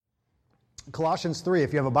Colossians 3,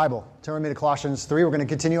 if you have a Bible. Turn with me to Colossians 3. We're going to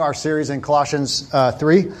continue our series in Colossians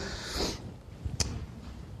 3.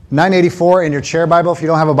 984 in your chair Bible. If you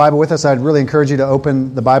don't have a Bible with us, I'd really encourage you to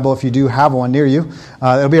open the Bible if you do have one near you.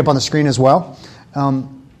 It'll be up on the screen as well.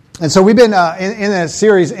 And so we've been in a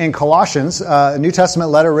series in Colossians, a New Testament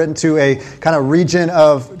letter written to a kind of region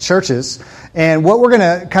of churches. And what we're going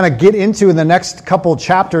to kind of get into in the next couple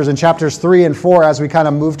chapters, in chapters 3 and 4, as we kind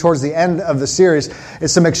of move towards the end of the series,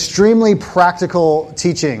 is some extremely practical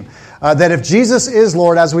teaching. That if Jesus is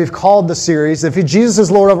Lord, as we've called the series, if Jesus is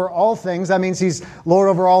Lord over all things, that means He's Lord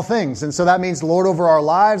over all things. And so that means Lord over our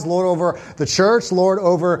lives, Lord over the church, Lord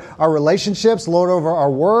over our relationships, Lord over our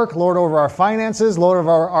work, Lord over our finances, Lord over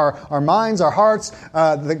our minds, our hearts,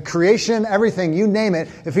 the creation, everything, you name it.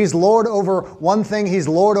 If He's Lord over one thing, He's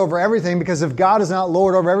Lord over everything, because if God is not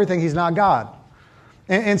Lord over everything, He's not God.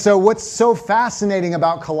 And so what's so fascinating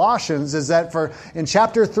about Colossians is that in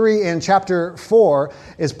chapter 3 and chapter 4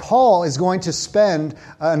 is Paul is going to spend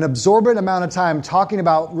an absorbent amount of time talking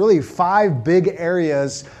about really 5 big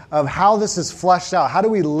areas of how this is fleshed out. How do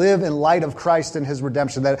we live in light of Christ and His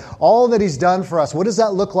redemption? That all that He's done for us, what does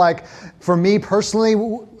that look like for me personally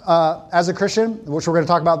as a Christian, which we're going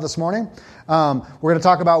to talk about this morning. We're going to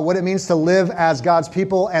talk about what it means to live as God's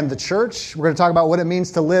people and the church. We're going to talk about what it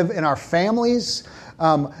means to live in our families,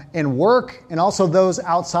 in work, and also those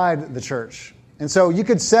outside the church. And so you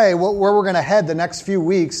could say where we're going to head the next few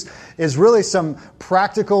weeks is really some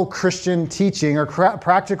practical Christian teaching or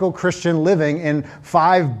practical Christian living in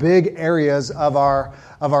 5 big areas of our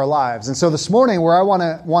lives. And so this morning where I want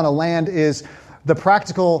to land is the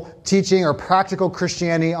practical teaching or practical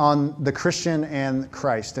Christianity on the Christian and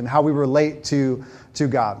Christ and how we relate to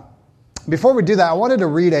God. Before we do that, I wanted to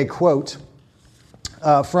read a quote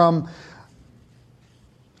from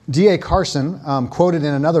D.A. Carson, quoted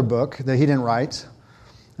in another book that he didn't write.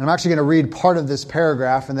 And I'm actually going to read part of this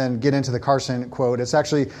paragraph and then get into the Carson quote. It's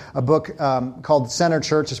actually a book called Center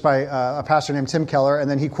Church. It's by a pastor named Tim Keller, and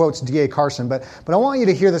then he quotes D.A. Carson. But I want you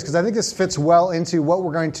to hear this because I think this fits well into what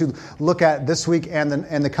we're going to look at this week and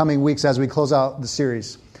the coming weeks as we close out the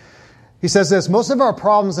series. He says this: most of our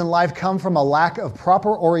problems in life come from a lack of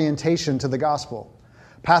proper orientation to the gospel.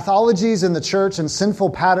 Pathologies in the church and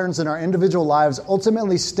sinful patterns in our individual lives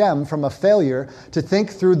ultimately stem from a failure to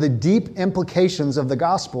think through the deep implications of the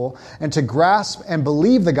gospel and to grasp and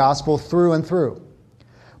believe the gospel through and through.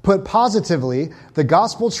 Put positively, the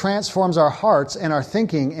gospel transforms our hearts and our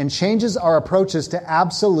thinking and changes our approaches to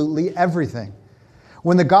absolutely everything.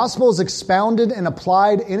 When the gospel is expounded and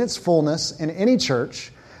applied in its fullness in any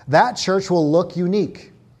church, that church will look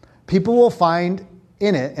unique. People will find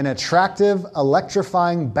in it an attractive,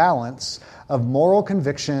 electrifying balance of moral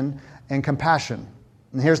conviction and compassion.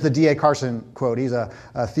 And here's the D.A. Carson quote. He's a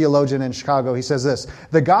theologian in Chicago. He says this: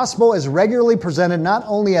 the gospel is regularly presented not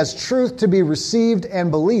only as truth to be received and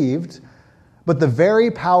believed, but the very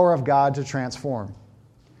power of God to transform.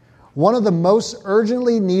 One of the most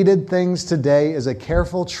urgently needed things today is a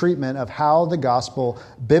careful treatment of how the gospel,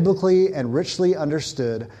 biblically and richly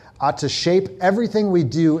understood, ought to shape everything we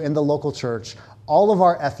do in the local church, all of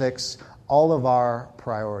our ethics, all of our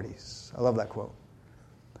priorities. I love that quote.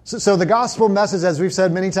 So the gospel message, as we've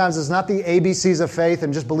said many times, is not the ABCs of faith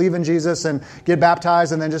and just believe in Jesus and get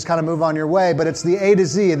baptized and then just kind of move on your way, but it's the A to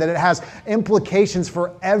Z, that it has implications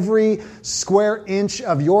for every square inch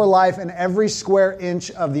of your life and every square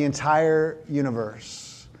inch of the entire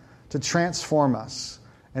universe, to transform us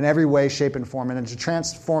in every way, shape, and form, and to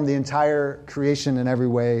transform the entire creation in every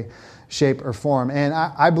way, shape, or form. And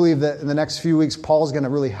I believe that in the next few weeks, Paul's going to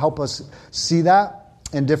really help us see that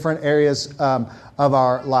in different areas of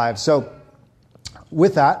our lives. So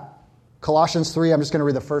with that, Colossians 3, I'm just going to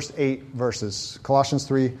read the first 8 verses. Colossians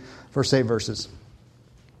 3, first 8 verses.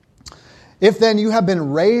 If then you have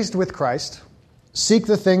been raised with Christ, seek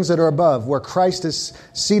the things that are above, where Christ is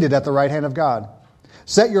seated at the right hand of God.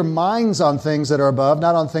 Set your minds on things that are above,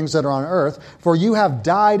 not on things that are on earth, for you have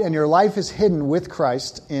died and your life is hidden with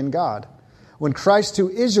Christ in God. When Christ, who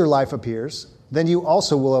is your life, appears, then you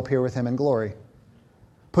also will appear with Him in glory.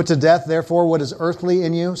 Put to death, therefore, what is earthly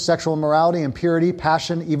in you, sexual immorality, impurity,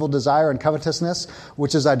 passion, evil desire, and covetousness,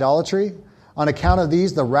 which is idolatry. On account of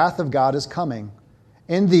these, the wrath of God is coming.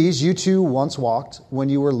 In these you too once walked when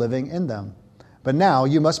you were living in them. But now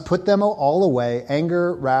you must put them all away: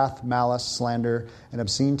 anger, wrath, malice, slander, and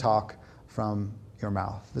obscene talk from your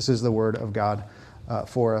mouth. This is the word of God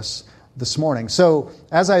for us this morning. So,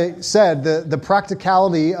 as I said, the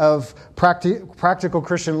practicality of practical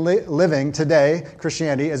Christian living today,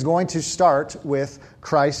 Christianity, is going to start with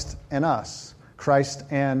Christ and us, Christ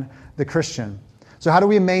and the Christian. So how do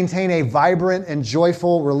we maintain a vibrant and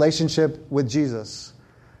joyful relationship with Jesus?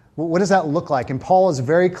 What does that look like? And Paul is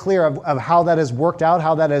very clear of how that is worked out,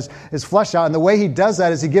 how that is fleshed out. And the way he does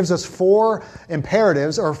that is he gives us 4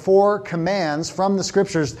 imperatives or 4 commands from the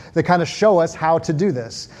Scriptures that kind of show us how to do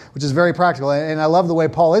this, which is very practical. And I love the way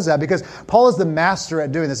Paul is that, because Paul is the master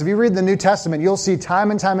at doing this. If you read the New Testament, you'll see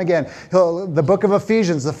time and time again, the book of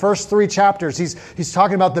Ephesians, the first 3 chapters, he's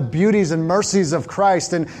talking about the beauties and mercies of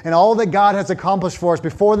Christ and all that God has accomplished for us.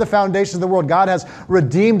 Before the foundation of the world, God has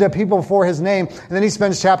redeemed a people for His name. And then he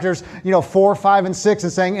spends chapters 4, 5, and 6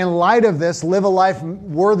 and saying, in light of this, live a life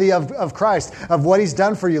worthy of Christ, of what He's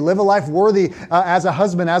done for you. Live a life worthy as a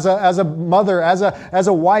husband, as a mother, as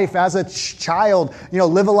a wife, as a child.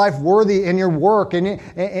 Live a life worthy in your work and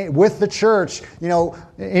with the church,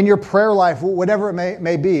 in your prayer life, whatever it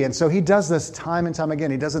may be. And so he does this time and time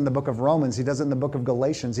again. He does it in the book of Romans. He does it in the book of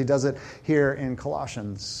Galatians. He does it here in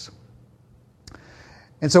Colossians.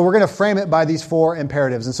 And so we're going to frame it by these 4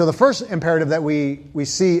 imperatives. And so the first imperative that we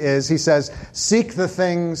see is, he says, seek the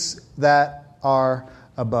things that are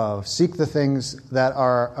above. Seek the things that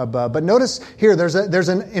are above. But notice here, there's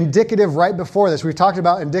an indicative right before this. We've talked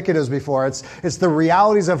about indicatives before. It's the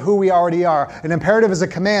realities of who we already are. An imperative is a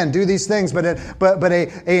command, do these things. But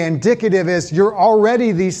a indicative is, you're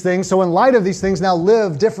already these things. So in light of these things, now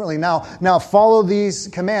live differently. Now follow these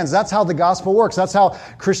commands. That's how the gospel works. That's how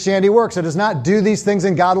Christianity works. It is not do these things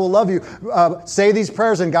and God will love you. Say these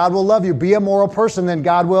prayers and God will love you. Be a moral person and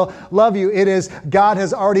God will love you. It is God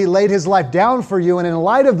has already laid His life down for you, and in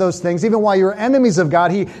light of those things, even while you're enemies of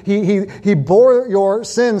God, He bore your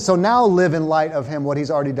sins. So now live in light of Him, what He's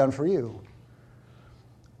already done for you.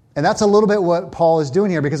 And that's a little bit what Paul is doing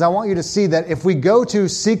here, because I want you to see that if we go to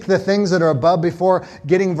seek the things that are above before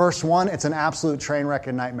getting verse 1, it's an absolute train wreck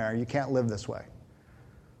and nightmare. You can't live this way,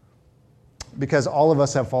 because all of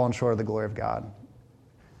us have fallen short of the glory of God.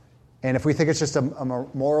 And if we think it's just a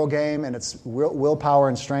moral game and it's willpower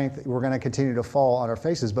and strength, we're going to continue to fall on our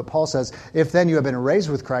faces. But Paul says, if then you have been raised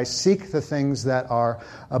with Christ, seek the things that are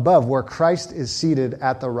above, where Christ is seated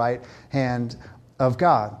at the right hand of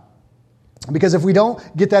God. Because if we don't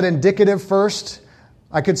get that indicative first,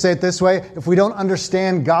 I could say it this way, if we don't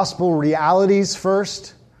understand gospel realities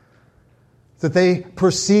first, that they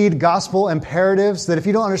precede gospel imperatives, that if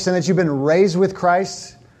you don't understand that you've been raised with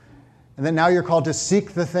Christ, and then now you're called to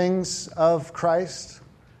seek the things of Christ,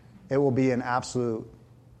 it will be an absolute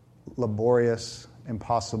laborious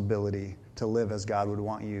impossibility to live as God would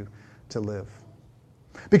want you to live.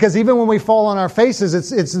 Because even when we fall on our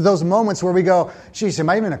faces, it's those moments where we go, geez, am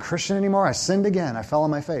I even a Christian anymore? I sinned again. I fell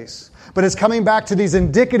on my face. But it's coming back to these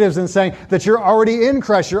indicatives and saying that you're already in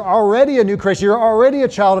Christ. You're already a new Christian. You're already a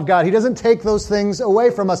child of God. He doesn't take those things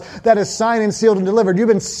away from us. That is signed and sealed and delivered. You've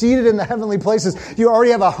been seated in the heavenly places. You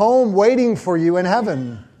already have a home waiting for you in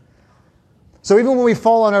heaven. So even when we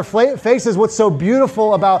fall on our faces, what's so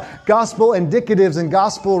beautiful about gospel indicatives and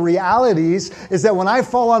gospel realities is that when I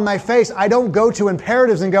fall on my face, I don't go to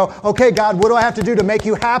imperatives and go, okay, God, what do I have to do to make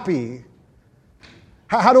you happy?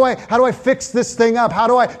 How do I fix this thing up?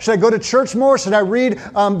 Should I go to church more? Should I read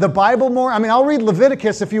the Bible more? I mean, I'll read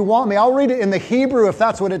Leviticus if you want me. I'll read it in the Hebrew if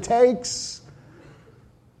that's what it takes.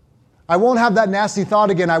 I won't have that nasty thought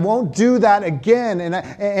again. I won't do that again.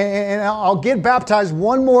 And I'll get baptized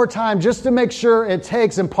one more time just to make sure it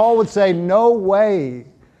takes. And Paul would say, no way.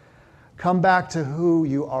 Come back to who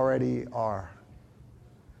you already are.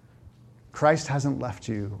 Christ hasn't left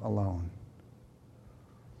you alone.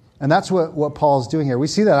 And that's what Paul's doing here. We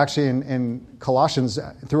see that actually in Colossians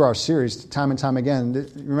through our series time and time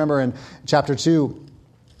again. Remember in chapter 2,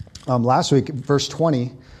 last week, verse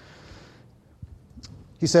 20,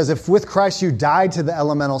 he says, if with Christ you died to the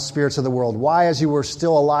elemental spirits of the world, why, as you were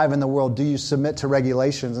still alive in the world, do you submit to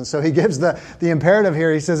regulations? And so he gives the imperative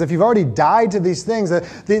here. He says, if you've already died to these things,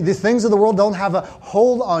 the things of the world don't have a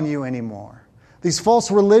hold on you anymore. These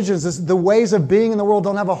false religions, the ways of being in the world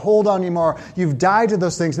don't have a hold on you anymore. You've died to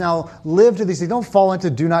those things. Now live to these things. Don't fall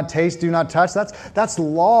into do not taste, do not touch. That's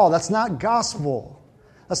law. That's not gospel.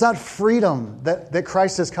 That's not freedom that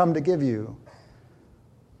Christ has come to give you.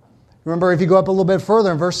 Remember, if you go up a little bit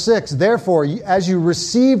further in verse 6, therefore, as you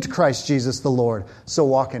received Christ Jesus the Lord, so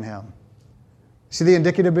walk in Him. See the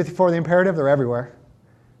indicative before the imperative? They're everywhere.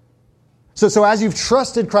 So as you've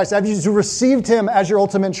trusted Christ, as you've received Him as your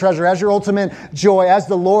ultimate treasure, as your ultimate joy, as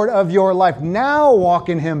the Lord of your life, now walk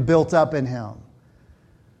in Him, built up in Him.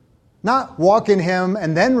 Not walk in Him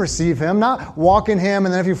and then receive Him. Not walk in Him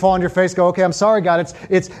and then if you fall on your face, go, okay, I'm sorry, God.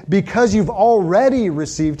 It's because you've already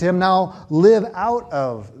received Him. Now live out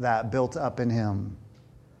of that, built up in Him.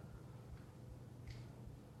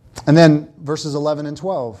 And then verses 11 and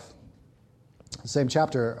 12. Same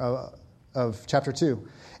chapter of chapter 2.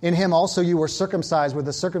 In him also you were circumcised with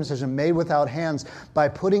a circumcision made without hands by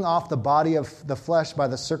putting off the body of the flesh by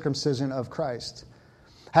the circumcision of Christ.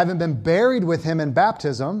 Having been buried with him in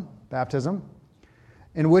baptism,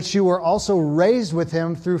 in which you were also raised with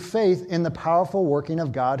him through faith in the powerful working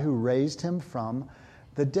of God who raised him from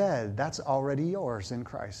the dead. That's already yours in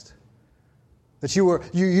Christ. That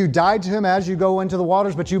you died to him as you go into the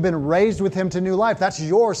waters, but you've been raised with him to new life. That's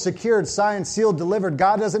yours, secured, signed, sealed, delivered.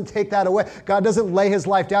 God doesn't take that away. God doesn't lay his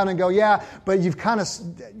life down and go, yeah, but you've kind of,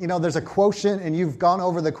 there's a quotient and you've gone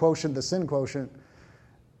over the quotient, the sin quotient,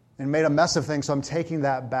 and made a mess of things, so I'm taking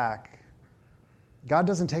that back. God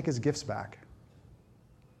doesn't take his gifts back.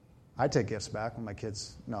 I take gifts back when my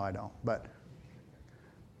kids, no, I don't, but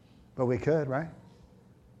we could, right?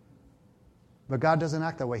 But God doesn't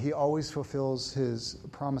act that way. He always fulfills his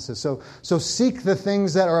promises. So seek the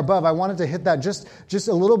things that are above. I wanted to hit that just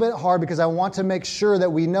a little bit hard because I want to make sure that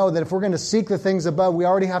we know that if we're going to seek the things above, we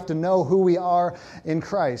already have to know who we are in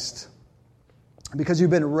Christ. Because you've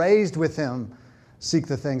been raised with him, seek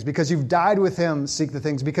the things. Because you've died with him, seek the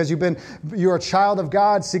things. Because you're a child of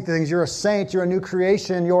God, seek the things. You're a saint, you're a new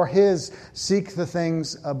creation, you're his, seek the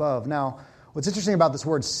things above. Now, what's interesting about this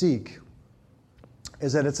word seek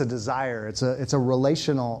is that it's a desire. It's a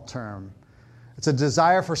relational term. It's a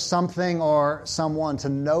desire for something or someone, to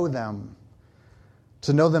know them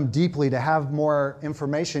deeply, to have more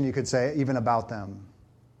information, you could say, even about them.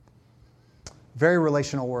 Very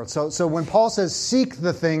relational word. So when Paul says seek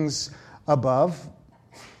the things above,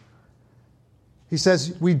 he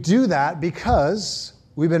says we do that because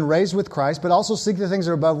we've been raised with Christ, but also seek the things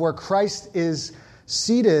that are above where Christ is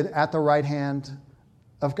seated at the right hand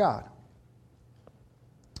of God.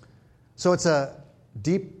 So it's a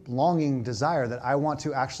deep longing desire that I want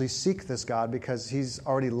to actually seek this God because he's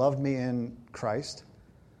already loved me in Christ.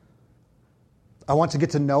 I want to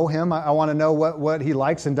get to know him. I want to know what he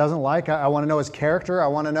likes and doesn't like. I want to know his character. I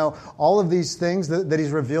want to know all of these things that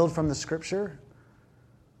he's revealed from the Scripture.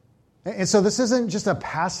 And so this isn't just a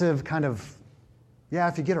passive kind of,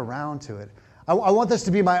 if you get around to it. I want this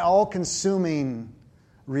to be my all-consuming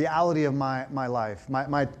reality of my life,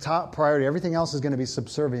 my top priority. Everything else is going to be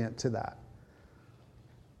subservient to that.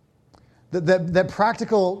 That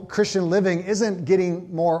practical Christian living isn't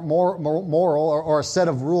getting more moral or a set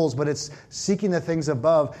of rules, but it's seeking the things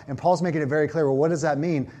above. And Paul's making it very clear. Well, what does that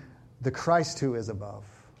mean? The Christ who is above,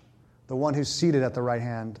 the one who's seated at the right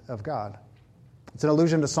hand of God. It's an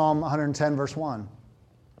allusion to Psalm 110, verse 1.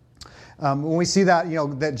 When we see that,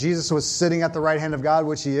 that Jesus was sitting at the right hand of God,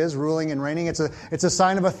 which he is, ruling and reigning, it's a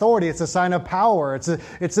sign of authority. It's a sign of power.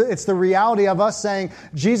 It's the reality of us saying,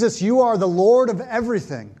 Jesus, you are the Lord of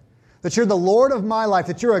everything. That you're the Lord of my life,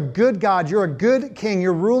 that you're a good God, you're a good king,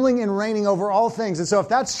 you're ruling and reigning over all things. And so if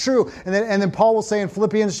that's true, and then Paul will say in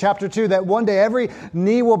Philippians chapter 2 that one day every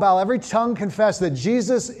knee will bow, every tongue confess that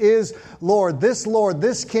Jesus is Lord,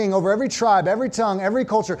 this king over every tribe, every tongue, every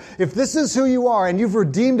culture. If this is who you are and you've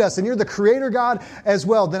redeemed us and you're the creator God as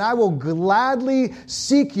well, then I will gladly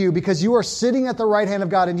seek you because you are sitting at the right hand of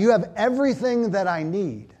God and you have everything that I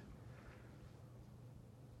need.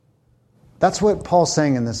 That's what Paul's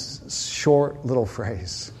saying in this short little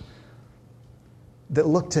phrase. That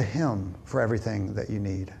look to him for everything that you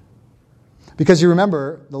need. Because you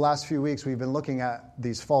remember the last few weeks we've been looking at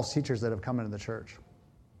these false teachers that have come into the church.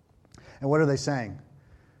 And what are they saying?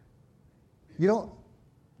 You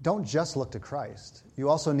don't just look to Christ. You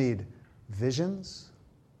also need visions.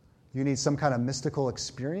 You need some kind of mystical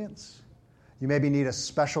experience. You maybe need a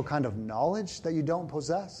special kind of knowledge that you don't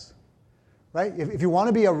possess. Right? If you want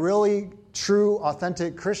to be a really true,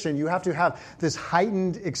 authentic Christian, you have to have this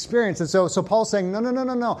heightened experience. And so Paul's saying,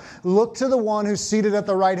 no. Look to the one who's seated at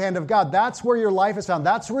the right hand of God. That's where your life is found.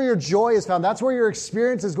 That's where your joy is found. That's where your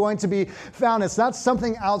experience is going to be found. It's not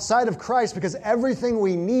something outside of Christ because everything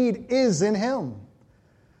we need is in him.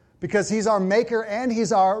 Because he's our maker and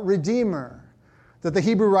he's our redeemer. That the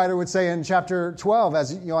Hebrew writer would say in chapter 12,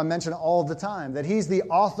 as I mention all the time, that he's the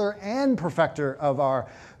author and perfecter of our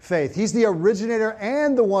faith. He's the originator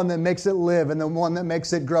and the one that makes it live and the one that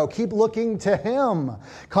makes it grow. Keep looking to him.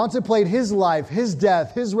 Contemplate his life, his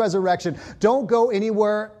death, his resurrection. Don't go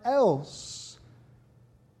anywhere else.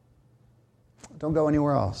 Don't go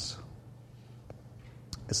anywhere else.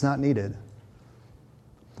 It's not needed.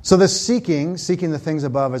 So this seeking the things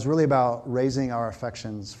above is really about raising our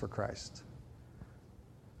affections for Christ.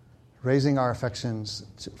 Raising our affections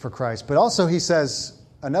for Christ. But also he says,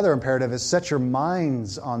 another imperative is set your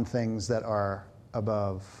minds on things that are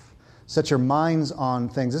above. Set your minds on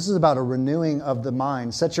things. This is about a renewing of the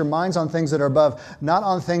mind. Set your minds on things that are above, not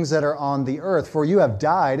on things that are on the earth. For you have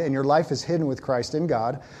died, and your life is hidden with Christ in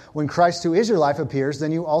God. When Christ, who is your life, appears,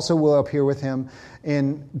 then you also will appear with him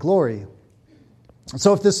in glory.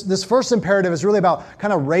 So if this first imperative is really about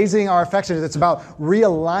kind of raising our affections, it's about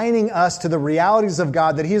realigning us to the realities of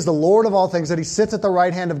God, that he is the Lord of all things, that he sits at the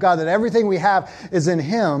right hand of God, that everything we have is in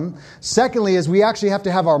him. Secondly, is we actually have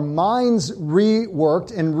to have our minds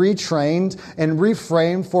reworked and retrained and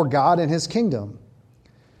reframed for God and his kingdom.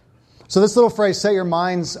 So this little phrase, set your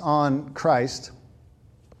minds on Christ,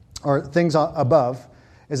 or things above,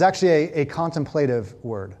 is actually a contemplative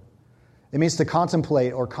word. It means to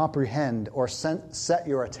contemplate or comprehend or set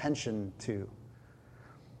your attention to.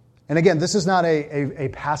 And again, this is not a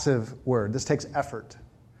passive word. This takes effort.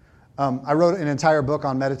 I wrote an entire book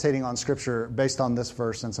on meditating on Scripture based on this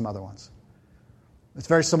verse and some other ones. It's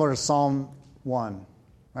very similar to Psalm 1.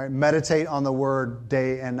 Right? Meditate on the word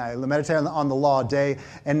day and night. Meditate on the law day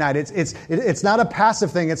and night. It's not a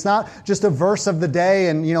passive thing. It's not just a verse of the day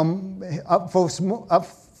and up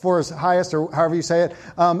for his highest, or however you say it.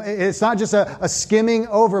 It's not just a skimming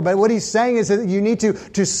over, but what he's saying is that you need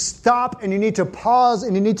to stop, and you need to pause,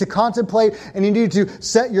 and you need to contemplate, and you need to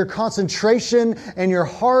set your concentration and your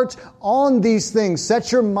heart on these things.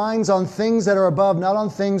 Set your minds on things that are above, not on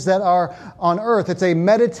things that are on earth. It's a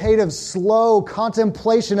meditative, slow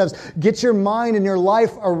contemplation of get your mind and your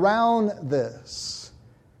life around this.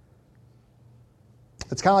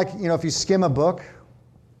 It's kind of like, if you skim a book,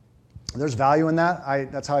 there's value in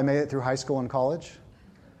that. That's how I made it through high school and college.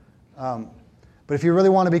 But if you really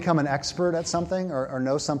want to become an expert at something or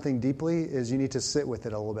know something deeply, is you need to sit with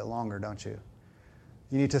it a little bit longer, don't you?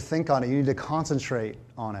 You need to think on it. You need to concentrate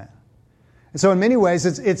on it. And so in many ways,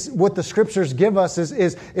 it's what the Scriptures give us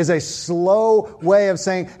is a slow way of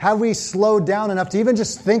saying, have we slowed down enough to even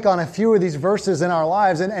just think on a few of these verses in our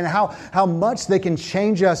lives and how much they can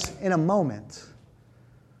change us in a moment.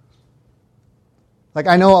 Like,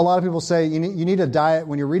 I know a lot of people say you need a diet.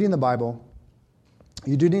 When you're reading the Bible,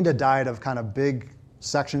 you do need a diet of kind of big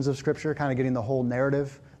sections of Scripture, kind of getting the whole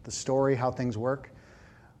narrative, the story, how things work.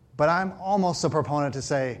 But I'm almost a proponent to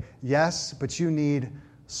say, yes, but you need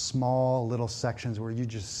small little sections where you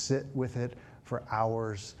just sit with it for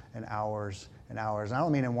hours and hours and hours. And I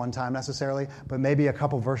don't mean in one time necessarily, but maybe a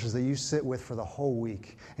couple verses that you sit with for the whole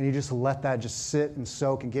week. And you just let that just sit and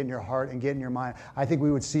soak and get in your heart and get in your mind. I think we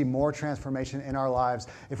would see more transformation in our lives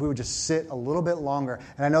if we would just sit a little bit longer.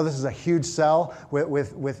 And I know this is a huge sell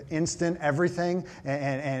with instant everything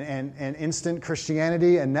and instant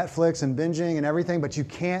Christianity and Netflix and binging and everything, but you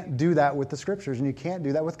can't do that with the Scriptures, and you can't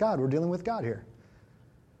do that with God. We're dealing with God here.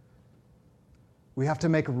 We have to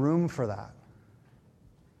make room for that.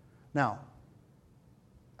 Now,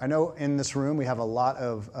 I know in this room we have a lot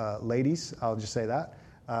of ladies, I'll just say that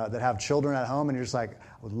have children at home, and you're just like,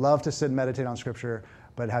 I would love to sit and meditate on Scripture,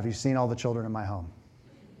 but have you seen all the children in my home?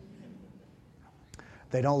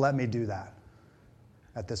 They don't let me do that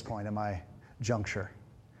at this point in my juncture.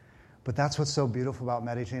 But that's what's so beautiful about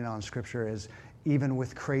meditating on Scripture is even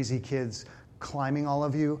with crazy kids climbing all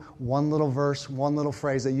of you, one little verse, one little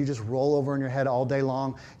phrase that you just roll over in your head all day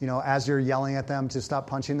long, as you're yelling at them to stop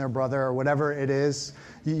punching their brother or whatever it is,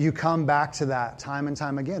 you come back to that time and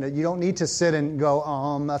time again. You don't need to sit and go,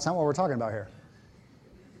 that's not what we're talking about here.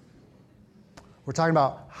 We're talking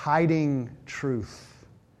about hiding truth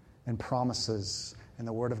and promises and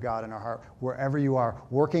the Word of God in our heart, wherever you are.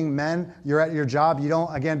 Working men, you're at your job.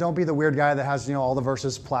 Don't be the weird guy that has, all the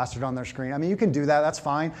verses plastered on their screen. I mean, you can do that. That's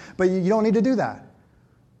fine. But you don't need to do that.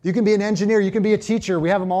 You can be an engineer. You can be a teacher. We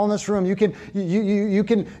have them all in this room. You can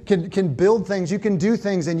build things. You can do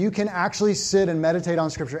things. And you can actually sit and meditate on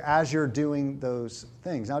Scripture as you're doing those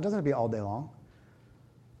things. Now, it doesn't have to be all day long.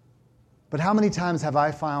 But how many times have I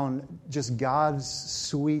found just God's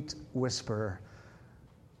sweet whisper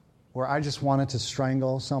where I just wanted to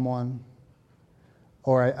strangle someone,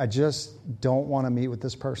 or I just don't want to meet with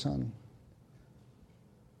this person.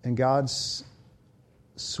 And God's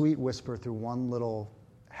sweet whisper through one little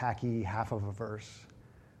hacky half of a verse,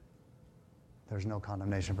 there's no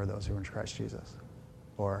condemnation for those who are in Christ Jesus.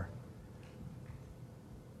 Or,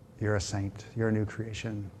 you're a saint, you're a new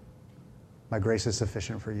creation, my grace is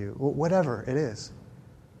sufficient for you. Whatever it is.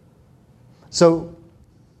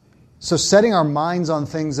 So setting our minds on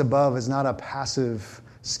things above is not a passive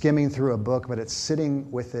skimming through a book, but it's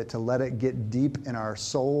sitting with it to let it get deep in our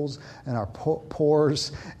souls and our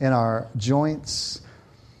pores and our joints.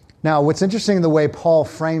 Now, what's interesting in the way Paul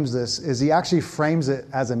frames this is he actually frames it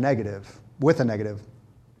as a negative, with a negative.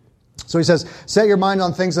 So he says, set your mind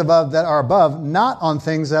on things above that are above, not on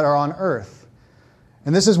things that are on earth.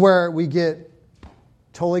 And this is where we get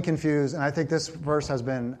totally confused, and I think this verse has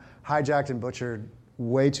been hijacked and butchered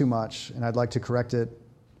way too much, and I'd like to correct it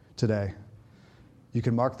today. You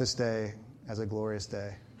can mark this day as a glorious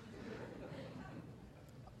day.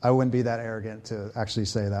 I wouldn't be that arrogant to actually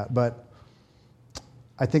say that, but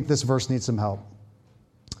I think this verse needs some help.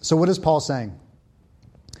 So what is Paul saying?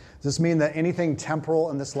 Does this mean that anything temporal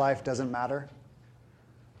in this life doesn't matter?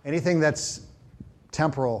 Anything that's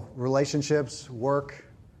temporal, relationships, work,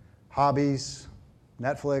 hobbies,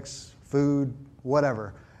 Netflix, food,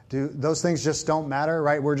 whatever. Those things just don't matter,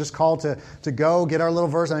 right? We're just called to go get our little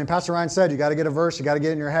verse. I mean, Pastor Ryan said, you got to get a verse, you got to get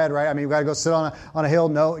it in your head, right? I mean, you got to go sit on a hill.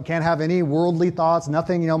 No, you can't have any worldly thoughts,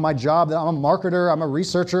 nothing, my job, I'm a marketer, I'm a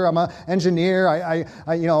researcher, I'm an engineer, I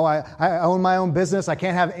own my own business. I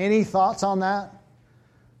can't have any thoughts on that.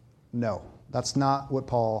 No, that's not what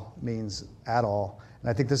Paul means at all. And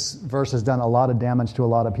I think this verse has done a lot of damage to a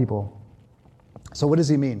lot of people. So what does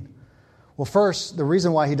he mean? Well, first, the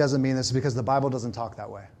reason why he doesn't mean this is because the Bible doesn't talk that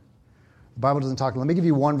way. The Bible doesn't talk. Let me give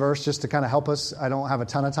you one verse just to kind of help us. I don't have a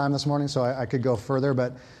ton of time this morning, so I could go further.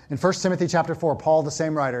 But in 1 Timothy chapter 4, Paul, the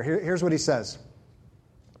same writer, here's what he says.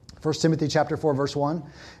 1 Timothy chapter 4, verse 1.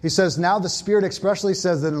 He says, now the Spirit expressly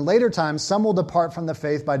says that in later times some will depart from the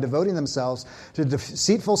faith by devoting themselves to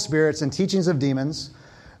deceitful spirits and teachings of demons,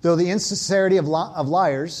 though the insincerity of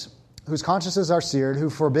liars, whose consciences are seared, who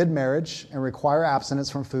forbid marriage and require abstinence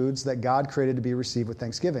from foods that God created to be received with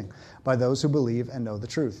thanksgiving by those who believe and know the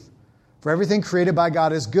truth. For everything created by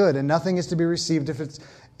God is good, and nothing is to be received if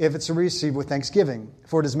it's received with thanksgiving,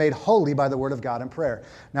 for it is made holy by the word of God and prayer.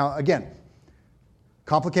 Now, again,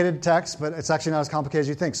 complicated text, but it's actually not as complicated as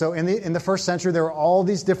you think. So in the first century, there were all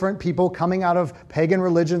these different people coming out of pagan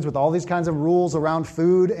religions with all these kinds of rules around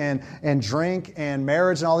food and drink and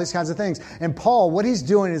marriage and all these kinds of things. And Paul, what he's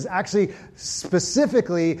doing is actually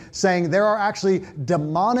specifically saying there are actually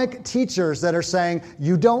demonic teachers that are saying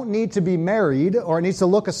you don't need to be married or it needs to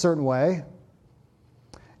look a certain way.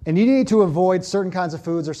 And you need to avoid certain kinds of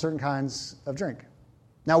foods or certain kinds of drink.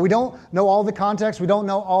 Now, we don't know all the context. We don't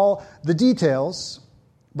know all the details.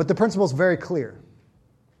 But the principle is very clear.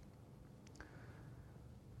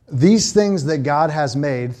 These things that God has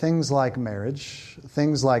made, things like marriage,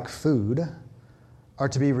 things like food, are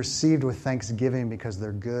to be received with thanksgiving because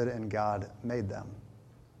they're good and God made them.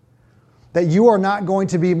 That you are not going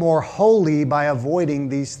to be more holy by avoiding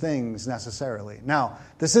these things necessarily. Now,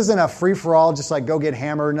 this isn't a free-for-all, just like go get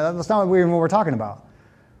hammered. No, that's not even what we're talking about.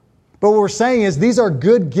 But what we're saying is these are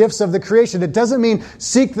good gifts of the creation. It doesn't mean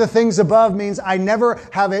seek the things above means I never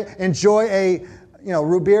enjoy a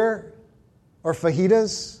root beer or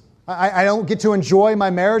fajitas. I don't get to enjoy my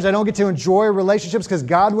marriage. I don't get to enjoy relationships because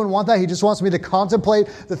God wouldn't want that. He just wants me to contemplate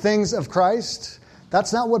the things of Christ.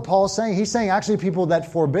 That's not what Paul is saying. He's saying actually people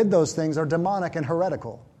that forbid those things are demonic and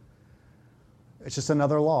heretical. It's just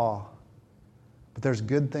another law. But there's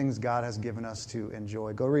good things God has given us to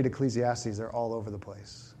enjoy. Go read Ecclesiastes. They're all over the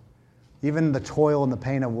place. Even the toil and the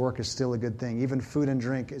pain of work is still a good thing. Even food and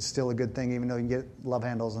drink is still a good thing, even though you can get love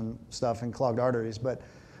handles and stuff and clogged arteries. But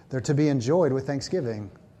they're to be enjoyed with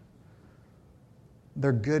thanksgiving.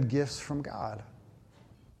 They're good gifts from God.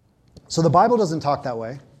 So the Bible doesn't talk that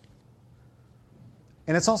way.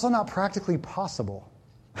 And it's also not practically possible.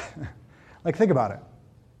 Like, think about it.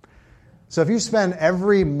 So if you spend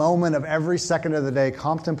every moment of every second of the day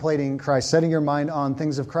contemplating Christ, setting your mind on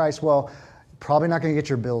things of Christ, well, probably not going to get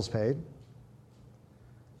your bills paid.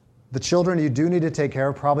 The children you do need to take care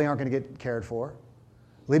of probably aren't going to get cared for.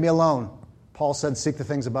 Leave me alone. Paul said, seek the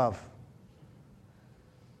things above.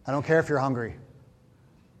 I don't care if you're hungry.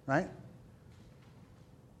 Right?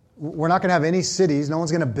 We're not going to have any cities. No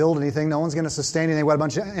one's going to build anything. No one's going to sustain anything. We've got a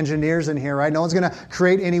bunch of engineers in here, right? No one's going to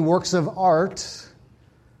create any works of art.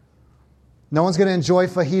 No one's going to enjoy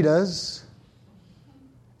fajitas.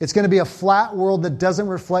 It's going to be a flat world that doesn't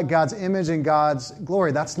reflect God's image and God's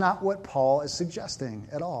glory. That's not what Paul is suggesting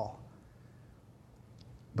at all.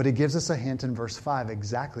 But he gives us a hint in verse 5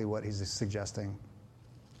 exactly what he's suggesting.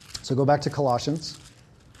 So go back to Colossians.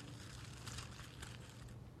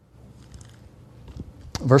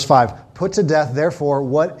 Verse 5, put to death, therefore,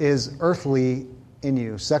 what is earthly in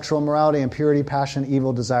you, sexual immorality, impurity, passion,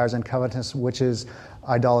 evil desires, and covetousness, which is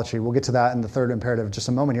idolatry. We'll get to that in the third imperative in just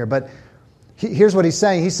a moment here. But here's what he's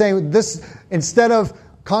saying. He's saying this, instead of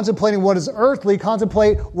contemplating what is earthly,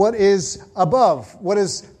 contemplate what is above, what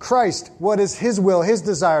is Christ, what is His will, His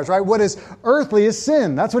desires, right? What is earthly is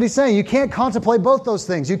sin. That's what he's saying. You can't contemplate both those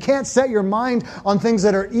things. You can't set your mind on things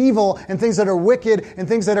that are evil and things that are wicked and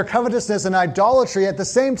things that are covetousness and idolatry at the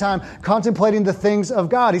same time contemplating the things of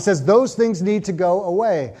God. He says those things need to go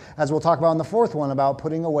away, as we'll talk about in the fourth one about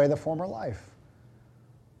putting away the former life.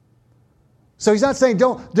 So he's not saying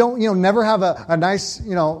don't never have a nice,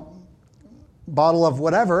 bottle of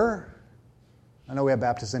whatever. I know we have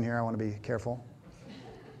Baptists in here. I want to be careful.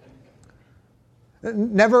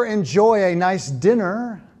 Never enjoy a nice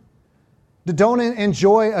dinner. Don't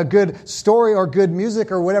enjoy a good story or good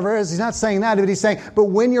music or whatever it is. He's not saying that, but he's saying, but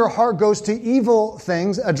when your heart goes to evil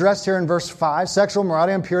things, addressed here in verse 5, sexual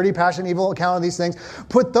immorality, impurity, passion, evil account of these things,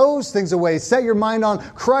 put those things away. Set your mind on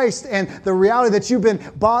Christ and the reality that you've been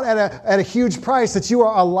bought at a huge price, that you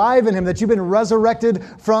are alive in Him, that you've been resurrected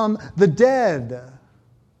from the dead.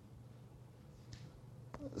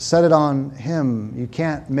 Set it on Him. You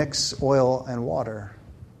can't mix oil and water.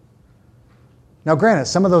 Now, granted,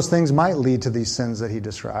 some of those things might lead to these sins that he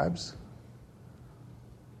describes.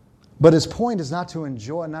 But his point is never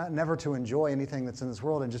to enjoy anything that's in this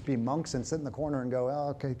world and just be monks and sit in the corner and go, oh,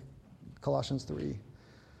 okay, Colossians 3.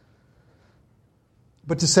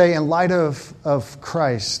 But to say, in light of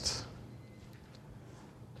Christ,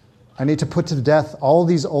 I need to put to death all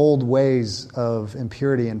these old ways of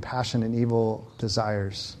impurity and passion and evil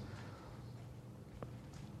desires.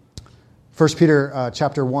 1 Peter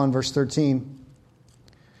chapter 1, verse 13.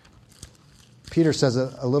 Peter says it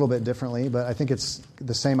a little bit differently, but I think it's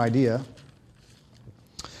the same idea.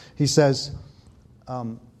 He says, if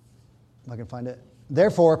I can find it,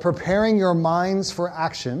 therefore, preparing your minds for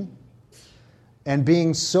action and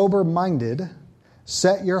being sober-minded,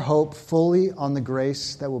 set your hope fully on the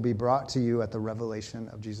grace that will be brought to you at the revelation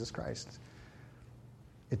of Jesus Christ.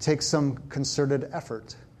 It takes some concerted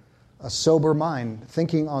effort, a sober mind,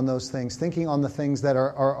 thinking on those things, thinking on the things that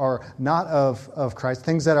are not of Christ,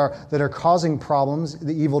 things that are causing problems,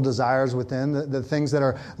 the evil desires within, the things that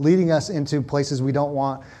are leading us into places we don't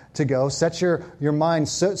want to go. Set your mind,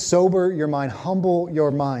 sober your mind, humble your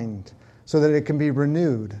mind so that it can be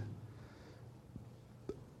renewed.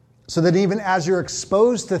 So that even as you're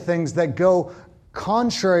exposed to things that go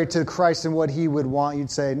contrary to Christ and what He would want, you'd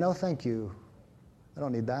say, no, thank you. I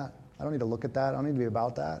don't need that. I don't need to look at that. I don't need to be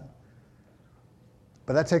about that.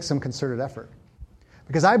 But that takes some concerted effort.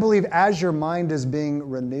 Because I believe as your mind is being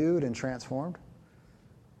renewed and transformed,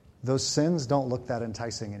 those sins don't look that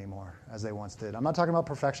enticing anymore as they once did. I'm not talking about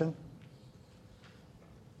perfection.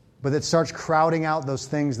 But it starts crowding out those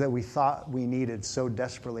things that we thought we needed so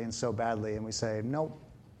desperately and so badly. And we say, nope.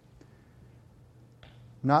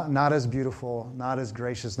 Not as beautiful, not as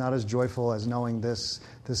gracious, not as joyful as knowing this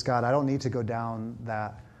God. I don't need to go down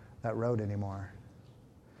that road anymore.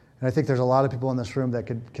 And I think there's a lot of people in this room that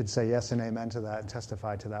could say yes and amen to that and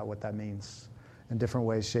testify to that, what that means in different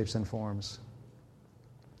ways, shapes, and forms.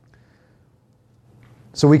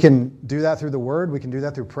 So we can do that through the Word. We can do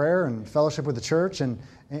that through prayer and fellowship with the church and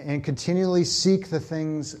continually seek the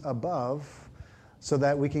things above so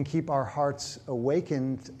that we can keep our hearts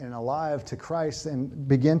awakened and alive to Christ and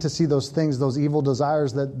begin to see those things, those evil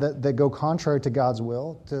desires that go contrary to God's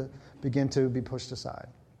will, to begin to be pushed aside.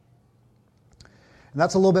 And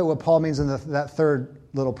that's a little bit what Paul means in that third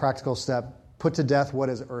little practical step. Put to death what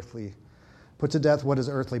is earthly. Put to death what is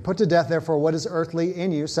earthly. Put to death, therefore, what is earthly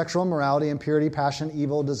in you, sexual immorality, impurity, passion,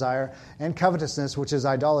 evil, desire, and covetousness, which is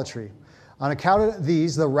idolatry. On account of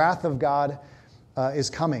these, the wrath of God is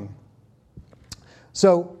coming.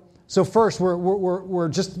 So first, we're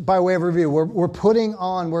just by way of review,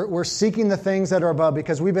 we're seeking the things that are above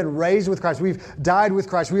because we've been raised with Christ. We've died with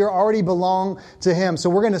Christ. We already belong to Him. So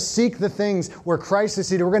we're going to seek the things where Christ is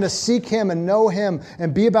seated. We're going to seek Him and know Him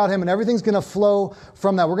and be about Him, and everything's going to flow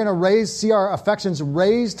from that. We're going to see our affections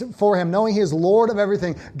raised for Him, knowing He is Lord of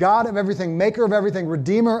everything, God of everything, Maker of everything,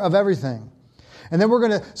 Redeemer of everything. And then we're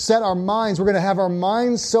going to set our minds, we're going to have our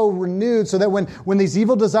minds so renewed so that when these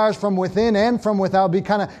evil desires from within and from without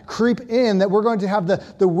kind of creep in, that we're going to have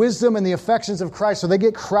the wisdom and the affections of Christ so they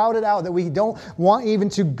get crowded out, that we don't want even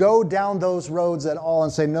to go down those roads at all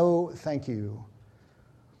and say, no, thank you.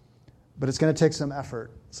 But it's going to take some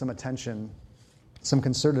effort, some attention, some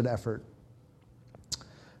concerted effort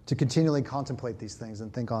to continually contemplate these things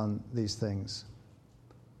and think on these things.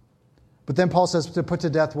 But then Paul says to put to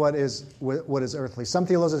death what is earthly. Some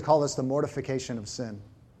theologians call this the mortification of sin.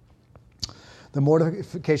 The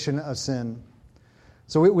mortification of sin.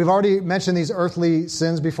 So we've already mentioned these earthly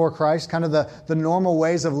sins before Christ, kind of the normal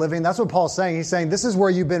ways of living. That's what Paul's saying. He's saying this is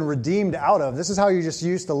where you've been redeemed out of. This is how you just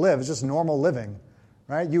used to live. It's just normal living.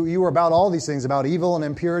 Right? You were about all these things, about evil and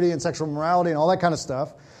impurity and sexual immorality and all that kind of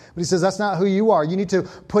stuff. But he says that's not who you are. You need to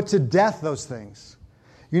put to death those things.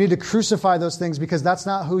 You need to crucify those things because that's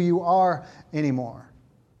not who you are anymore.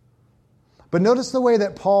 But notice the way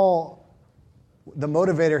that Paul, the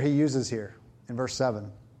motivator he uses here in verse 7.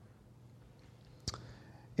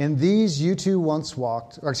 In these you too once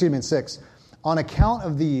walked, in 6. On account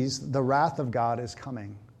of these, the wrath of God is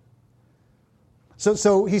coming.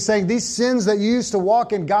 So he's saying these sins that you used to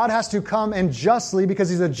walk in, God has to come and justly, because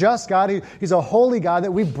he's a just God, he's a holy God,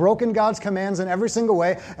 that we've broken God's commands in every single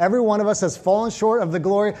way. Every one of us has fallen short of the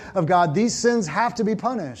glory of God. These sins have to be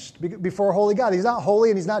punished before a holy God. He's not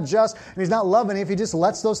holy and he's not just and he's not loving if he just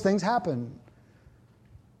lets those things happen.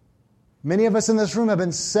 Many of us in this room have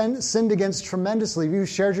been sinned against tremendously. You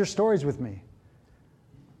shared your stories with me.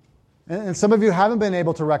 And some of you haven't been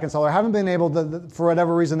able to reconcile or haven't been able to, for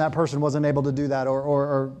whatever reason, that person wasn't able to do that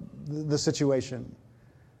or the situation.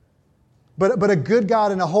 But a good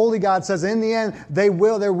God and a holy God says in the end, there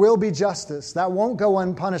will be justice. That won't go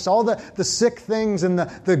unpunished. All the sick things and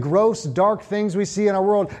the gross, dark things we see in our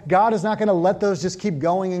world, God is not going to let those just keep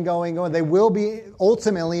going and going and going. They will be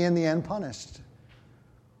ultimately in the end punished.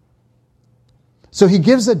 So he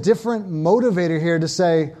gives a different motivator here to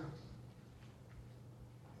say,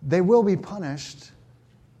 they will be punished.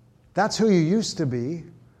 That's who you used to be.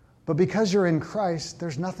 But because you're in Christ,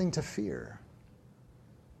 there's nothing to fear.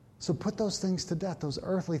 So put those things to death, those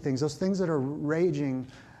earthly things, those things that are raging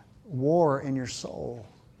war in your soul.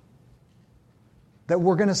 That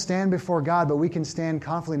we're going to stand before God, but we can stand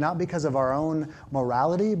confidently, not because of our own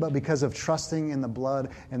morality, but because of trusting in the blood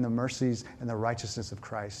and the mercies and the righteousness of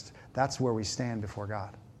Christ. That's where we stand before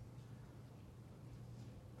God.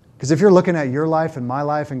 Because if you're looking at your life and my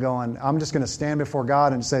life and going, I'm just going to stand before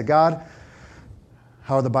God and say, God,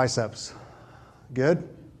 how are the biceps? Good?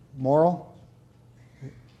 Moral?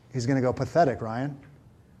 He's going to go, pathetic, Ryan.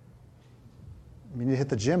 You need to hit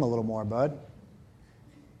the gym a little more, bud.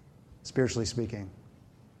 Spiritually speaking.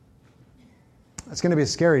 It's going to be a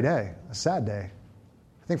scary day, a sad day.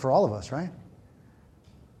 I think for all of us, right?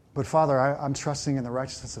 But Father, I'm trusting in the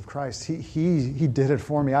righteousness of Christ. He did it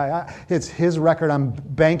for me. It's His record I'm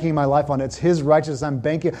banking my life on. It's His righteousness I'm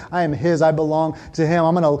banking. I am His. I belong to Him.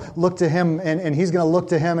 I'm going to look to Him, and He's going to look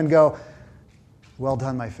to Him and go, well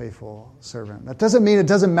done, my faithful servant. That doesn't mean it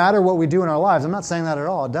doesn't matter what we do in our lives. I'm not saying that at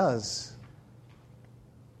all. It does.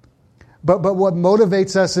 But what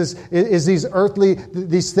motivates us is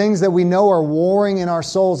these things that we know are warring in our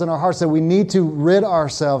souls and our hearts that we need to rid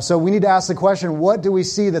ourselves. So we need to ask the question, what do we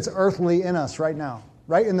see that's earthly in us right now?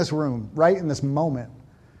 Right in this room, right in this moment.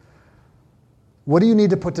 What do you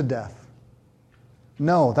need to put to death?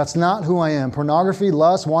 No, that's not who I am. Pornography,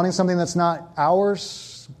 lust, wanting something that's not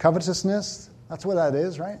ours, covetousness, that's what that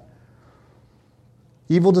is, right?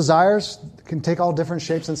 Evil desires can take all different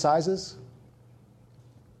shapes and sizes.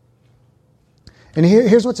 And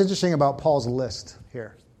here's what's interesting about Paul's list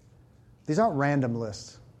here. These aren't random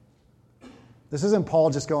lists. This isn't Paul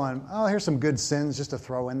just going, oh, here's some good sins just to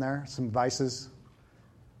throw in there, some vices.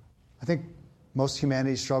 I think most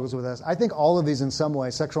humanity struggles with this. I think all of these in some way,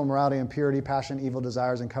 sexual immorality, impurity, passion, evil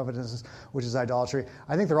desires, and covetousness, which is idolatry,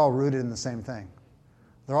 I think they're all rooted in the same thing.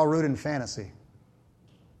 They're all rooted in fantasy.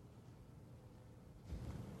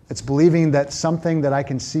 It's believing that something that I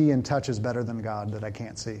can see and touch is better than God that I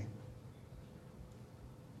can't see.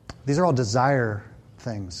 These are all desire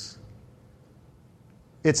things.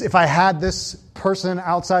 It's if I had this person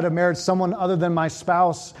outside of marriage, someone other than my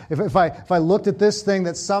spouse, if I looked at this thing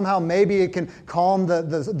that somehow maybe it can calm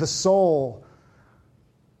the soul.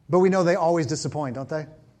 But we know they always disappoint, don't they?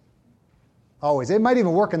 Always. It might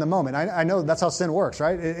even work in the moment. I know that's how sin works,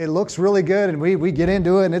 right? It looks really good and we get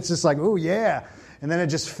into it and it's just like, oh yeah. And then it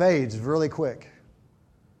just fades really quick.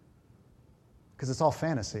 Because it's all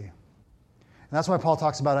fantasy. And that's why Paul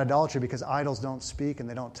talks about idolatry, because idols don't speak and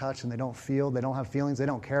they don't touch and they don't feel, they don't have feelings, they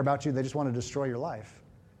don't care about you, they just want to destroy your life.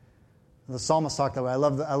 The psalmists talk that way. I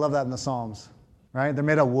love that in the Psalms. Right? They're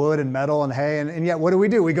made of wood and metal and hay, and yet what do?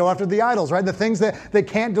 We go after the idols, right? The things that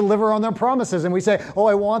can't deliver on their promises, and we say, oh,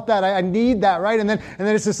 I want that, I need that, right? And then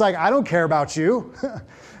it's just like, I don't care about you.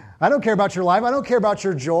 I don't care about your life. I don't care about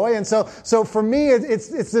your joy. And so for me, it's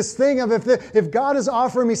this thing of if God is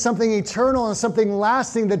offering me something eternal and something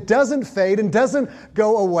lasting that doesn't fade and doesn't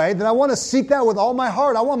go away, then I want to seek that with all my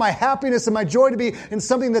heart. I want my happiness and my joy to be in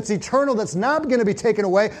something that's eternal, that's not going to be taken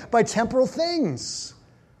away by temporal things.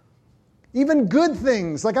 Even good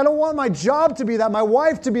things. Like I don't want my job to be that, my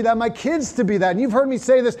wife to be that, my kids to be that. And you've heard me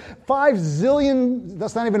say this 5 zillion,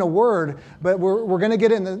 that's not even a word, but we're going to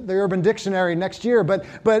get it in the Urban Dictionary next year. But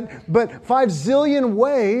 5 zillion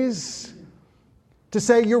ways to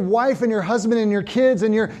say your wife and your husband and your kids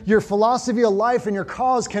and your philosophy of life and your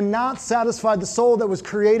cause cannot satisfy the soul that was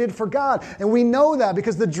created for God. And we know that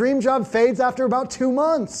because the dream job fades after about 2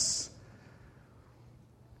 months.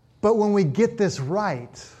 But when we get this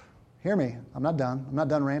right, hear me, I'm not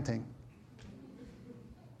done ranting.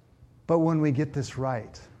 But when we get this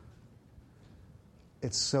right,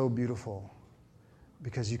 it's so beautiful.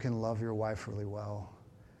 because you can love your wife really well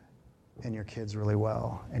and your kids really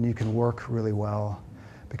well, and you can work really well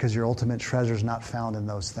because your ultimate treasure is not found in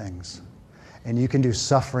those things. And you can do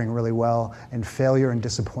suffering really well and failure and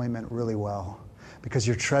disappointment really well because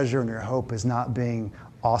your treasure and your hope is not being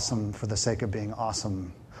awesome for the sake of being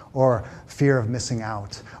awesome or fear of missing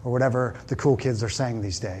out or whatever the cool kids are saying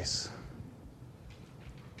these days.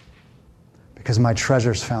 Because my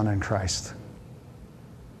treasure is found in Christ.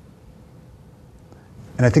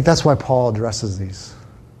 And I think that's why Paul addresses these.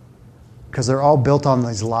 Because they're all built on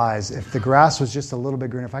these lies. If the grass was just a little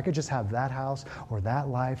bit greener, if I could just have that house or that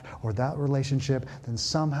life or that relationship, then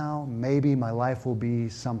somehow, maybe my life will be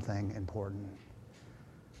something important.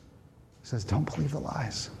 He says, don't believe the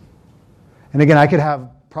lies. And again, I could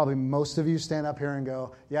have probably most of you stand up here and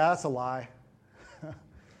go, yeah, that's a lie.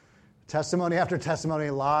 Testimony after testimony,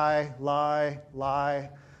 lie, lie, lie,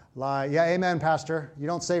 lie. Yeah, amen, Pastor. You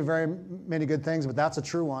don't say very many good things, but that's a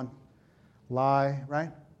true one. Lie, right?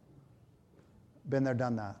 Been there,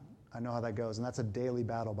 done that. I know how that goes. And that's a daily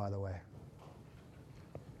battle, by the way.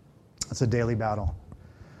 That's a daily battle.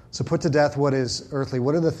 So put to death what is earthly.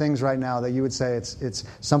 What are the things right now that you would say it's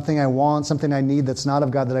something I want, something I need that's not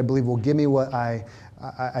of God that I believe will give me what I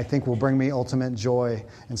think will bring me ultimate joy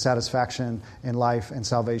and satisfaction in life and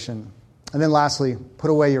salvation. And then lastly, put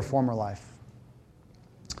away your former life.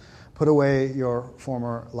 Put away your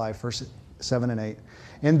former life. Verse 7 and 8.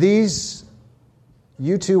 In these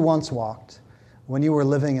you too once walked when you were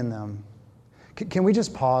living in them. Can we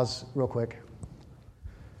just pause real quick?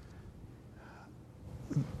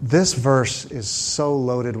 This verse is so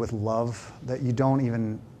loaded with love that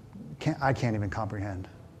I can't even comprehend.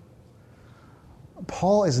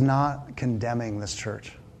 Paul is not condemning this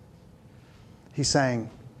church. He's saying,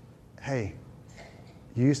 hey,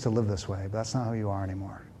 you used to live this way, but that's not who you are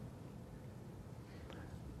anymore.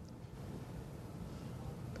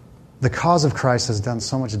 The cause of Christ has done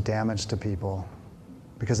so much damage to people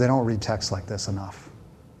because they don't read texts like this enough.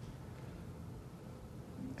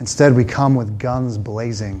 Instead, we come with guns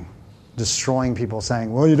blazing, destroying people,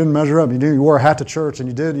 saying, well, you didn't measure up. You wore a hat to church, and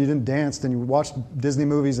you didn't dance, and you watched Disney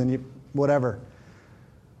movies, and you whatever.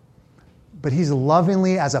 But he's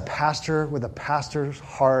lovingly, as a pastor, with a pastor's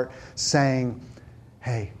heart, saying,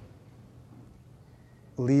 hey,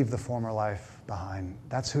 leave the former life behind.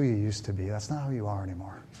 That's who you used to be. That's not who you are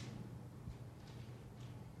anymore.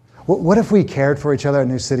 What if we cared for each other in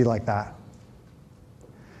a new city like that?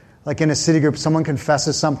 Like in a city group, someone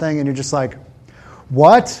confesses something and you're just like,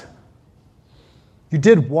 what? You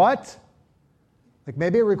did what? Like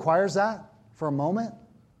maybe it requires that for a moment.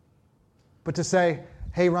 But to say,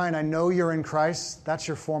 hey, Ryan, I know you're in Christ. That's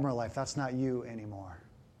your former life. That's not you anymore.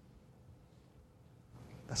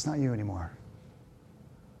 That's not you anymore.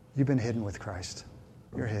 You've been hidden with Christ.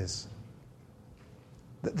 You're His.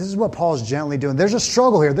 This is what Paul is gently doing. There's a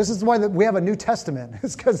struggle here. This is why we have a New Testament.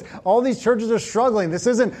 It's because all these churches are struggling. This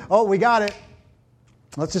isn't, oh, we got it.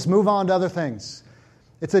 Let's just move on to other things.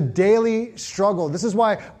 It's a daily struggle. This is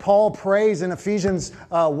why Paul prays in Ephesians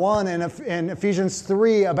 1 and in Ephesians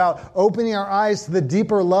 3 about opening our eyes to the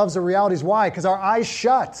deeper loves of realities. Why? Because our eyes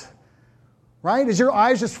shut. Right? Is your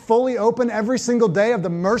eyes just fully open every single day of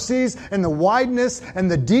the mercies and the wideness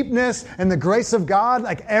and the deepness and the grace of God?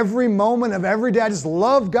 Like every moment of every day, I just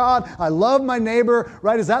love God. I love my neighbor.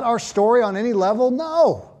 Right? Is that our story on any level?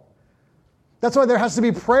 No. That's why there has to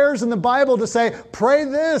be prayers in the Bible to say, pray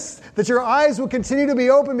this, that your eyes will continue to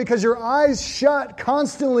be open because your eyes shut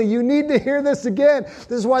constantly. You need to hear this again.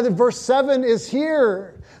 This is why the verse 7 is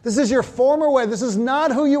here. This is your former way. This is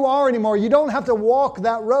not who you are anymore. You don't have to walk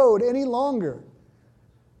that road any longer.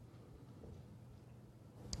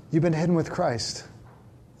 You've been hidden with Christ.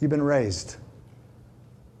 You've been raised.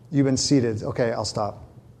 You've been seated. Okay, I'll stop.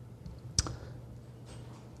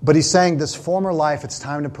 But he's saying this former life, it's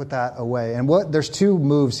time to put that away. And there's two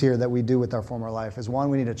moves here that we do with our former life. Is one,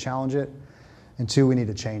 we need to challenge it. And two, we need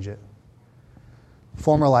to change it.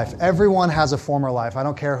 Former life. Everyone has a former life. I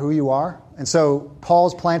don't care who you are. And so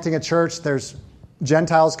Paul's planting a church. There's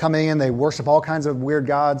Gentiles coming in. They worship all kinds of weird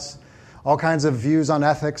gods, all kinds of views on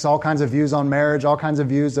ethics, all kinds of views on marriage, all kinds of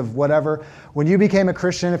views of whatever. When you became a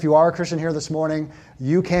Christian, if you are a Christian here this morning,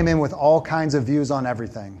 you came in with all kinds of views on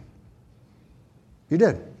everything. You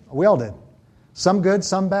did. We all did. Some good,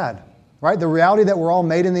 some bad. Right? The reality that we're all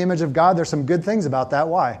made in the image of God, there's some good things about that.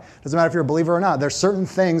 Why? Doesn't matter if you're a believer or not. There's certain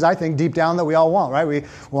things, I think, deep down that we all want, right? We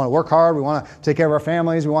want to work hard. We want to take care of our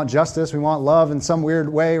families. We want justice. We want love in some weird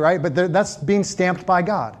way, right? But that's being stamped by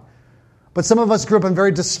God. But some of us grew up in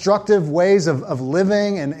very destructive ways of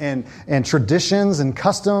living and traditions and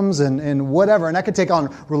customs and whatever. And that can take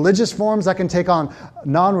on religious forms. That can take on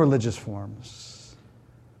non-religious forms.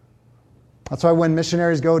 That's why when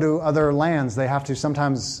missionaries go to other lands, they have to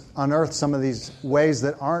sometimes unearth some of these ways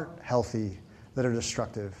that aren't healthy, that are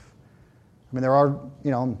destructive. I mean, there are,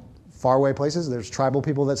 faraway places, there's tribal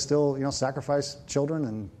people that still, sacrifice children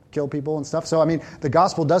and kill people and stuff. So, I mean, the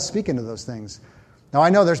gospel does speak into those things. Now, I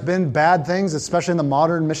know there's been bad things, especially in the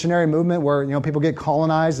modern missionary movement where, people get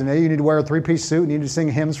colonized and you need to wear a three-piece suit and you need to sing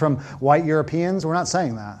hymns from white Europeans. We're not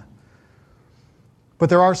saying that. But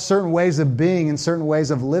there are certain ways of being and certain ways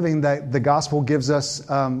of living that the gospel gives us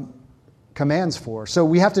commands for. So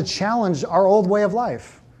we have to challenge our old way of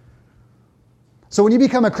life. So when you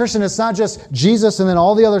become a Christian, it's not just Jesus and then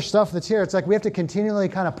all the other stuff that's here. It's like we have to continually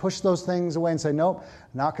kind of push those things away and say, nope,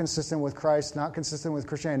 not consistent with Christ, not consistent with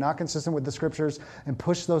Christianity, not consistent with the Scriptures, and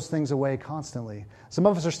push those things away constantly. Some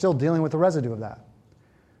of us are still dealing with the residue of that.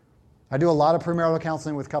 I do a lot of premarital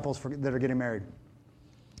counseling with couples that are getting married.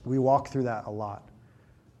 We walk through that a lot.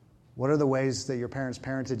 What are the ways that your parents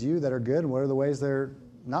parented you that are good, and what are the ways they're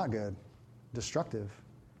not good, destructive?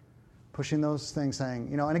 Pushing those things, saying,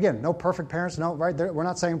 and again, no perfect parents, no, right? We're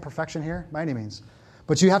not saying perfection here by any means.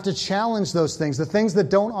 But you have to challenge those things, the things that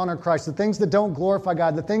don't honor Christ, the things that don't glorify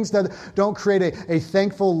God, the things that don't create a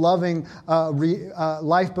thankful, loving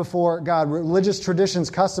life before God, religious traditions,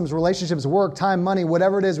 customs, relationships, work, time, money,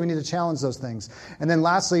 whatever it is, we need to challenge those things. And then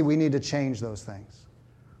lastly, we need to change those things.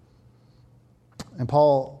 And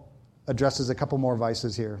Paul addresses a couple more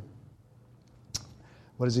vices here.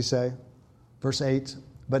 What does he say? Verse 8,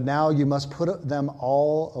 but now you must put them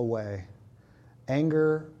all away.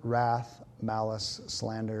 Anger, wrath, malice,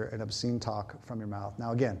 slander, and obscene talk from your mouth.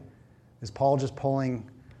 Now again, is Paul just pulling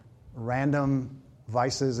random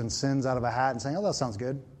vices and sins out of a hat and saying, oh, that sounds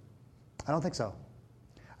good? I don't think so.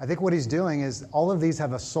 I think what he's doing is all of these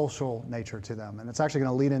have a social nature to them. And it's actually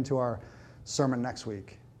going to lead into our sermon next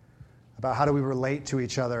week about how do we relate to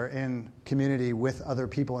each other in community with other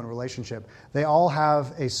people in relationship. They all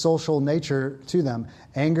have a social nature to them.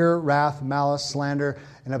 Anger, wrath, malice, slander,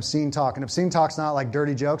 and obscene talk. And obscene talk's not like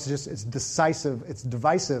dirty jokes, it's divisive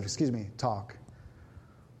talk.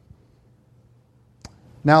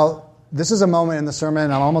 Now, this is a moment in the sermon,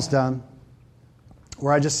 and I'm almost done,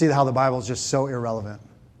 where I just see how the Bible is just so irrelevant.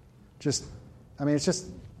 It's just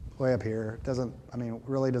way up here.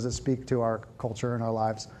 Really does it speak to our culture and our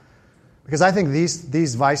lives? Because I think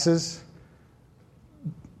these vices,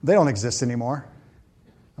 they don't exist anymore.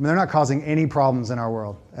 They're not causing any problems in our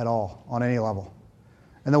world at all, on any level.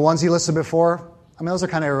 And the ones he listed before, those are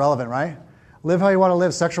kind of irrelevant, right? Live how you want to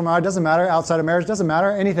live. Sexual marriage doesn't matter. Outside of marriage doesn't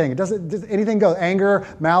matter. Anything. Anything goes. Anger,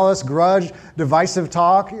 malice, grudge, divisive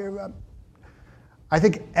talk. I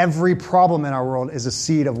think every problem in our world is a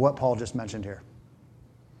seed of what Paul just mentioned here.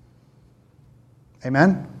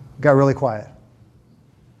 Amen? Got really quiet.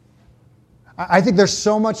 I think there's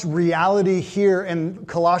so much reality here in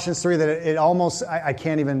Colossians 3 that it almost, I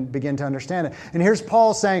can't even begin to understand it. And here's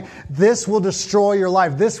Paul saying, this will destroy your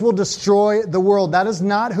life. This will destroy the world. That is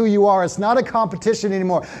not who you are. It's not a competition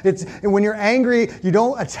anymore. When you're angry, you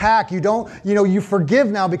don't attack. You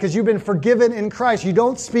forgive now because you've been forgiven in Christ. You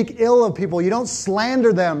don't speak ill of people. You don't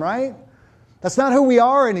slander them, right? That's not who we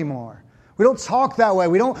are anymore. We don't talk that way.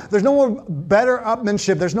 There's no more better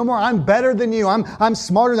upmanship. There's no more, I'm better than you. I'm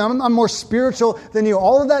smarter than you. I'm more spiritual than you.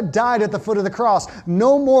 All of that died at the foot of the cross.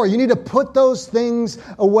 No more. You need to put those things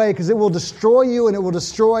away because it will destroy you and it will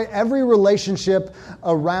destroy every relationship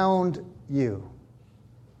around you.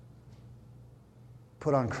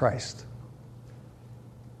 Put on Christ.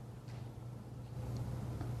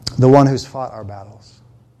 The one who's fought our battles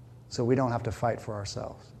so we don't have to fight for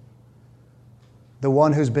ourselves. The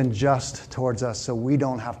one who's been just towards us so we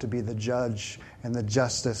don't have to be the judge and the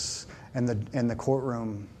justice and the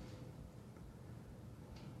courtroom.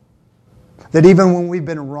 That even when we've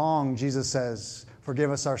been wrong, Jesus says,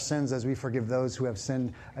 forgive us our sins as we forgive those who have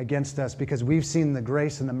sinned against us, because we've seen the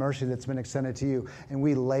grace and the mercy that's been extended to you, and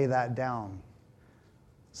we lay that down.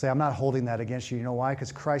 Say, I'm not holding that against you. You know why?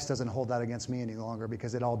 Because Christ doesn't hold that against me any longer,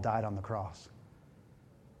 because it all died on the cross.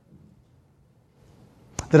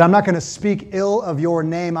 That I'm not going to speak ill of your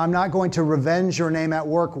name. I'm not going to revenge your name at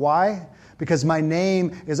work. Why? Because my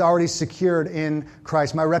name is already secured in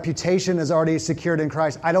Christ. My reputation is already secured in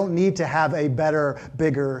Christ. I don't need to have a better,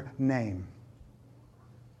 bigger name.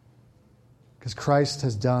 Because Christ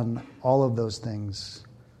has done all of those things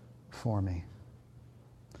for me.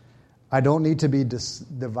 I don't need to be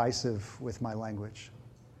divisive with my language.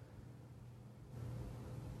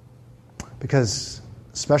 Because,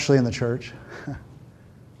 especially in the church,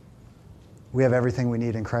 we have everything we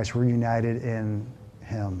need in Christ. We're united in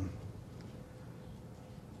Him.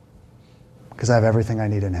 Because I have everything I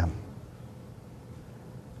need in Him.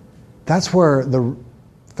 That's where the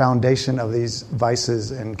foundation of these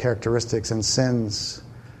vices and characteristics and sins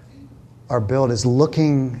are built is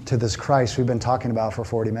looking to this Christ we've been talking about for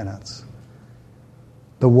 40 minutes.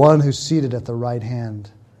 The one who's seated at the right hand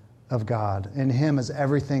of God. In Him is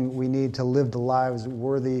everything we need to live the lives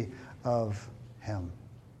worthy of Him.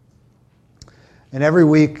 And every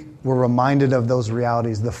week we're reminded of those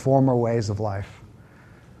realities, the former ways of life.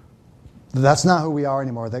 That's not who we are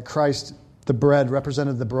anymore. That Christ, the bread,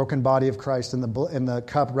 represented the broken body of Christ, and the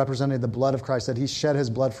cup represented the blood of Christ, that He shed His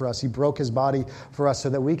blood for us. He broke His body for us so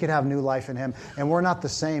that we could have new life in Him. And we're not the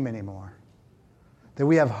same anymore. That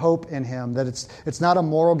we have hope in Him. That it's not a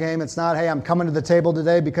moral game. It's not, hey, I'm coming to the table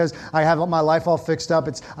today because I have my life all fixed up.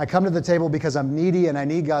 It's, I come to the table because I'm needy and I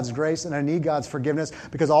need God's grace and I need God's forgiveness,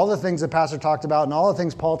 because all the things that Pastor talked about and all the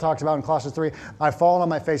things Paul talked about in Colossians 3, I've fallen on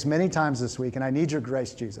my face many times this week and I need your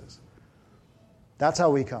grace, Jesus. That's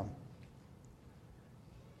how we come.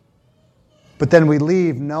 But then we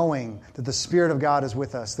leave knowing that the Spirit of God is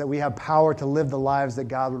with us, that we have power to live the lives that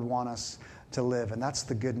God would want us to live. And that's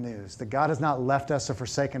the good news, that God has not left us or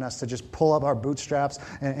forsaken us to just pull up our bootstraps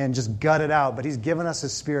and just gut it out, but He's given us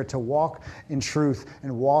His Spirit to walk in truth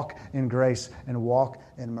and walk in grace and walk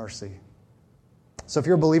in mercy. So if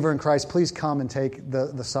you're a believer in Christ, please come and take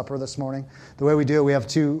the supper this morning. The way we do it, we have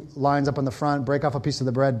two lines up on the front. Break off a piece of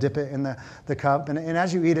the bread, dip it in the cup. And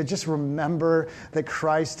as you eat it, just remember that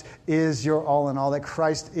Christ is your all in all, that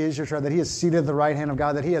Christ is your treasure, that He is seated at the right hand of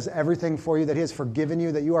God, that He has everything for you, that He has forgiven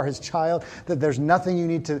you, that you are His child, that there's nothing you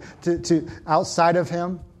need to outside of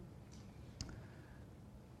Him.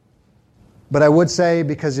 But I would say,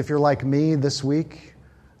 because if you're like me this week,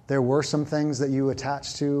 there were some things that you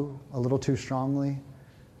attached to a little too strongly,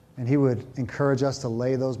 and He would encourage us to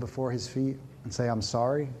lay those before His feet and say, I'm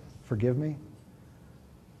sorry, forgive me.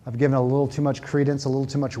 I've given a little too much credence, a little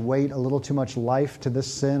too much weight, a little too much life to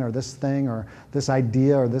this sin or this thing or this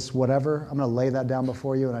idea or this whatever. I'm going to lay that down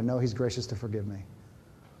before you, and I know He's gracious to forgive me.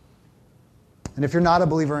 And if you're not a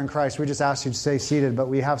believer in Christ, we just ask you to stay seated, but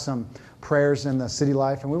we have some prayers in the city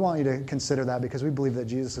life, and we want you to consider that, because we believe that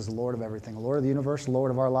Jesus is the Lord of everything, the Lord of the universe,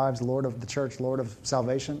 Lord of our lives, Lord of the church, Lord of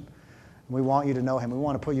salvation. And we want you to know Him. We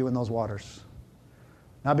want to put you in those waters.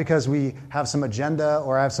 Not because we have some agenda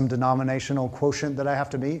or I have some denominational quotient that I have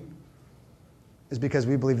to meet. It's because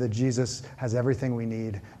we believe that Jesus has everything we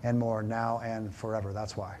need and more now and forever.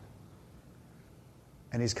 That's why.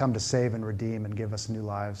 And He's come to save and redeem and give us new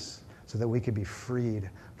lives, so that we could be freed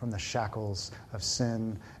from the shackles of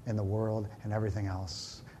sin in the world and everything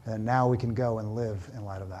else. And then now we can go and live in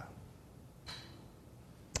light of that.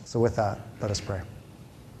 So with that, let us pray.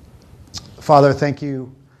 Father, thank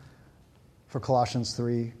you for Colossians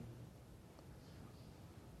 3.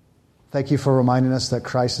 Thank you for reminding us that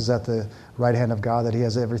Christ is at the right hand of God, that He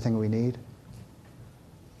has everything we need.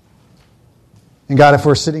 And God, if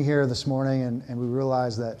we're sitting here this morning and we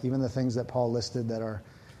realize that even the things that Paul listed that are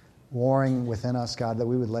warring within us, God, that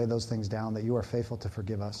we would lay those things down, that you are faithful to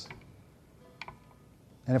forgive us.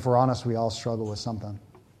 And if we're honest, we all struggle with something.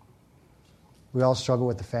 We all struggle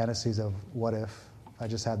with the fantasies of what if I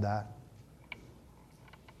just had that.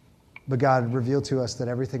 But God, reveal to us that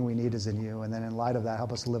everything we need is in you, and then in light of that,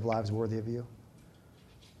 help us to live lives worthy of you.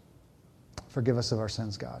 Forgive us of our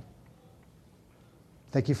sins, God.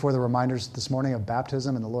 Thank you for the reminders this morning of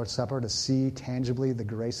baptism and the Lord's Supper, to see tangibly the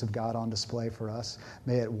grace of God on display for us.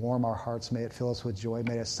 May it warm our hearts. May it fill us with joy.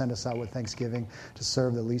 May it send us out with thanksgiving to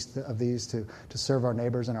serve the least of these, to serve our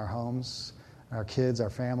neighbors in our homes, our kids, our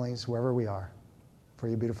families, wherever we are. For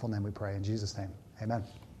your beautiful name we pray. In Jesus' name, amen.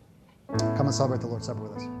 Come and celebrate the Lord's Supper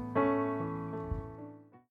with us.